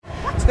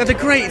Now, the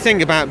great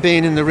thing about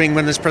being in the ring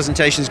when there's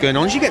presentations going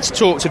on is you get to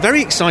talk to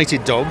very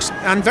excited dogs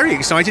and very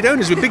excited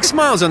owners with big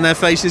smiles on their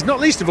faces, not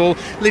least of all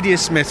Lydia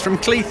Smith from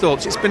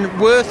Cleethorpes. It's been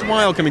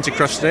worthwhile coming to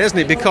Crufts today,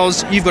 hasn't it,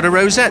 because you've got a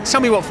rosette.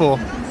 Tell me what for.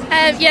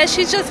 Yeah,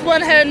 she's just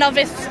won her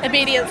novice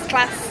obedience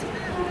class.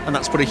 And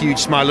that's put a huge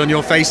smile on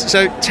your face.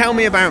 So tell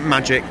me about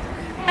Magic.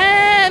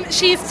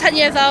 She's 10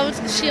 years old.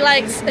 She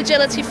likes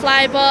agility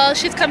flyball.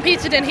 She's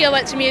competed in heel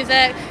work to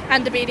music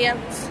and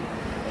obedience.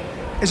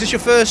 Is this your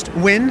first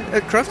win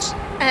at Crufts?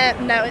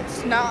 No,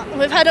 it's not.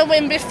 We've had a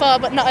win before,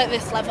 but not at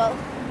this level.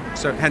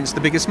 So hence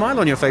the bigger smile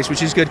on your face,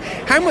 which is good.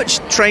 How much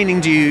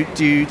training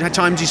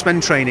time do you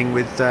spend training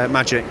with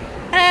Magic?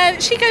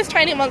 She goes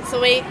training once a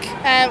week.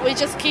 We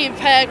just keep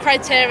her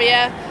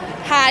criteria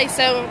high,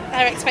 so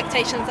her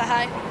expectations are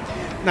high.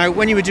 Now,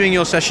 when you were doing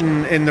your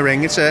session in the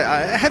ring, it's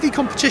a heavy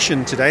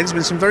competition today. There's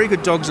been some very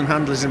good dogs and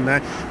handlers in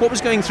there. What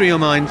was going through your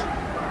mind?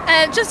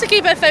 Just to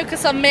keep her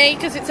focused on me,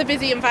 because it's a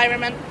busy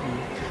environment.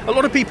 A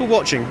lot of people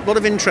watching, a lot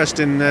of interest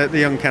in the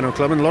Young Kennel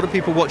Club, and a lot of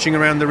people watching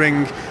around the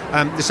ring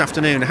this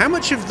afternoon. How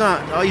much of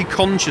that are you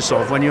conscious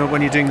of when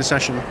you're doing the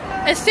session?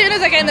 As soon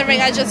as I get in the ring,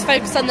 I just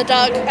focus on the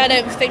dog. I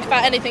don't think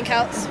about anything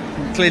else.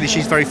 Clearly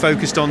she's very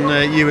focused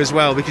on you as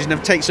well, because she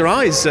never takes her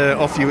eyes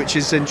off you, which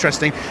is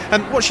interesting.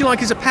 What's she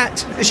like as a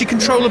pet? Is she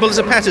controllable as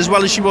a pet as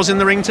well as she was in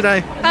the ring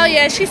today? Oh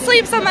yeah, she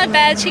sleeps on my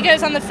bed, she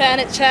goes on the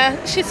furniture,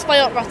 she's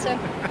spoilt rotten.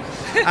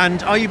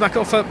 And are you back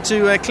off up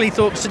to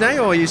Cleethorpes today,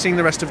 or are you seeing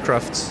the rest of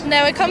Crufts?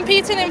 No, we're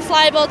competing in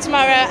flyball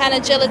tomorrow and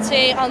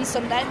agility on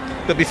Sunday.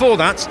 But before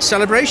that,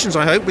 celebrations,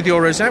 I hope, with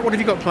your rosette. What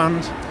have you got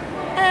planned?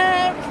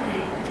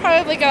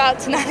 Probably go out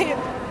tonight.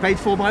 Paid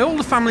for by all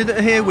the family that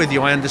are here with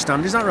you, I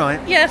understand. Is that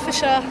right? Yeah, for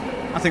sure.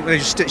 I think they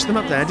just stitched them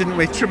up there, didn't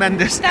we?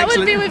 Tremendous. That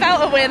Excellent. Would be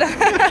without a win.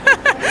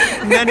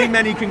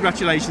 Many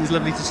congratulations.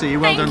 Lovely to see you.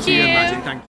 Well done to you and Magic. Thank you.